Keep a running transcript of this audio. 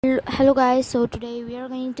Hello guys, so today we are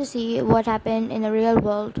going to see what happened in the real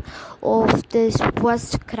world of this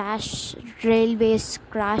worst crash, railways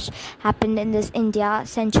crash happened in this India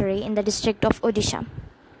century in the district of Odisha.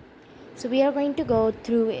 So we are going to go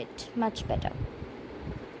through it much better.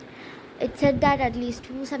 It said that at least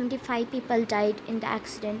 275 people died in the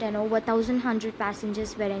accident and over 1,100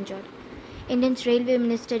 passengers were injured. Indian's railway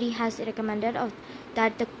ministry has recommended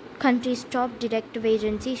that the country's top detective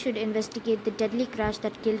agency should investigate the deadly crash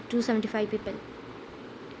that killed 275 people.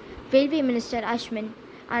 Railway Minister Ashwin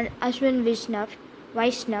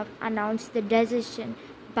Vaishnav announced the decision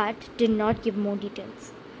but did not give more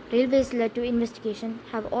details. Railways led to investigation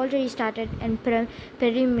have already started and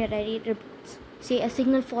preliminary reports say a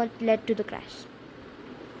signal fault led to the crash.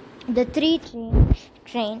 The three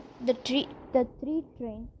train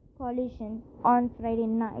collision on Friday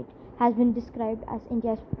night has been described as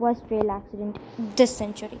India's worst rail accident this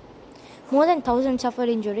century. More than 1,000 suffered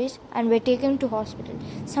injuries and were taken to hospital.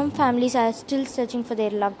 Some families are still searching for their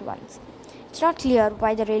loved ones. It's not clear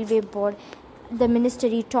why the railway board, the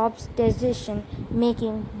ministry top's decision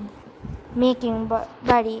making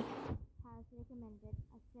body, has recommended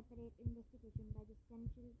a separate investigation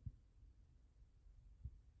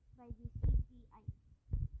by the CBI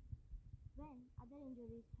when other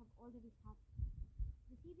injuries have already started.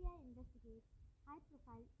 The CBI investigates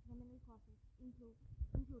high-profile criminal causes,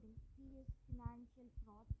 including serious financial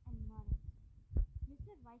fraud and murder.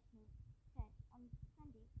 Mr. Vaishnav said on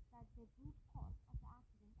Sunday that the root cause of the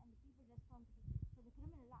accident and the people responsible for the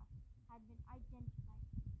criminal act had been identified.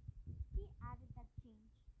 He added that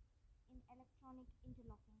change in electronic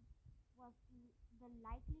interlocking was the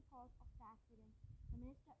likely cause of the accident. The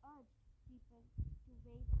minister urged people to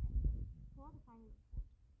wait for the final report.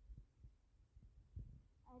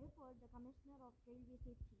 A report the Commissioner of Railway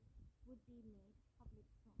Safety would be made public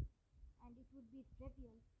soon, and it would be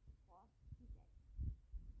revealed the cause, he said.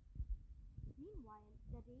 Meanwhile,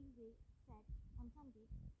 the railway said on Sunday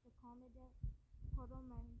the Coromandel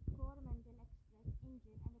Express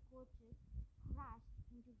engine and the coaches crashed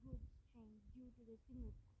into goods train due to the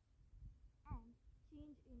signal fault and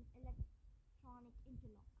change in electronic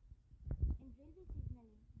interlock. In railway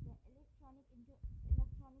signaling, the electronic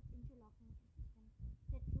interlocking system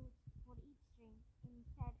set routes for each train in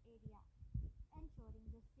said area, ensuring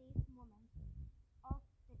the safe movement of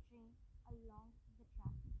the train along the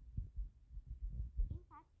track. The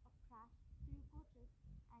impact of crash threw coaches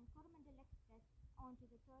and Coromandel Express onto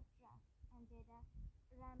the third track and data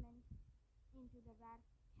rammed into the rear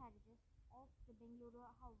carriages of the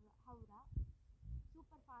Bengaluru-Howrah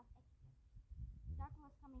Superfast Express that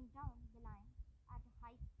was coming down the line at a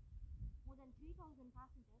high speed. More than 3,000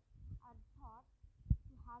 passengers are thought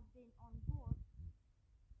to have been on board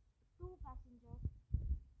two passenger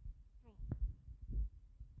trains.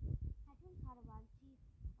 Atul Tharawal, chief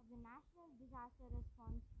of the National Disaster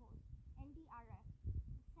Response Force (NDRF),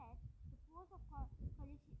 said the force of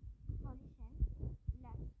collision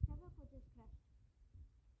left several coaches crushed.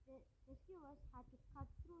 The rescuers had to cut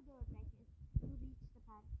through the wreckage to reach the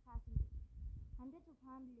passengers. Hundreds of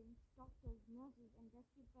ambulance, doctors, nurses, and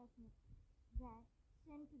rescue personnel were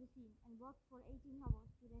sent to the scene and worked for 18 hours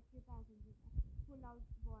to rescue passengers and pull out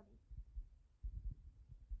bodies.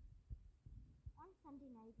 On Sunday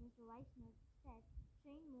night, Mr. Vaishnav said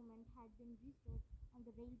train movement had been restored on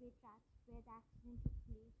the railway tracks where the accident took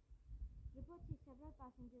place. Reports say several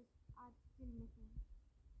passengers are still missing.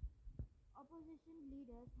 Opposition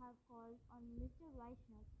leaders have called on Mr.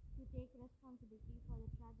 Vaishnav to take responsibility for the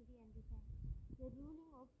tragedy and resign. The ruling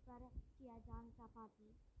of Bharatiya Janata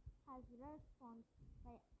Party has responded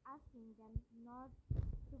by asking them not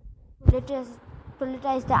to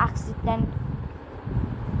politicize the accident.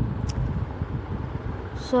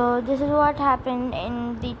 So this is what happened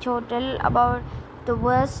in the total about the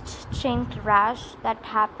worst train crash that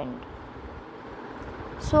happened.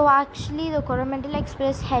 So actually the Coromandel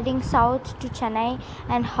Express heading south to Chennai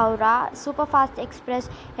and Howrah Superfast Express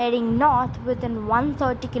heading north within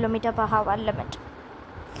 130 km/h limit.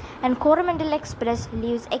 And Coromandel Express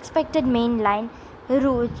leaves expected main line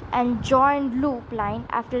route and joined loop line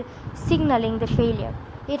after signaling the failure.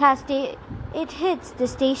 It hits the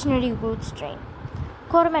stationary goods train.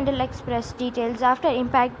 Coromandel Express details after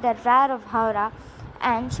impact the rear of Howrah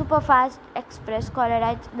and Superfast Express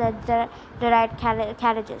collided the direct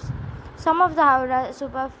carriages. Some of the Howrah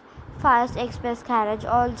Superfast Express carriage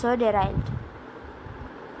also derailed.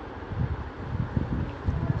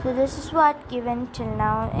 So this is what given till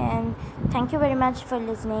now, and thank you very much for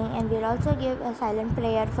listening, and we'll also give a silent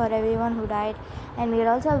prayer for everyone who died, and we'll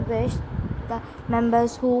also wish the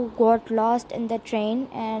members who got lost in the train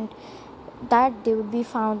and that they would be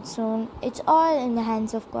found soon. It's all in the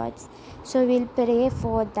hands of God. So we'll pray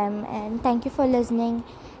for them, and thank you for listening,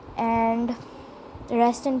 and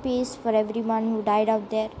rest in peace for everyone who died out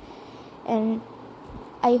there. And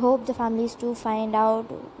I hope the families too find out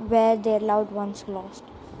where their loved ones lost.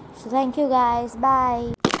 So thank you guys.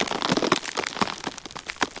 Bye.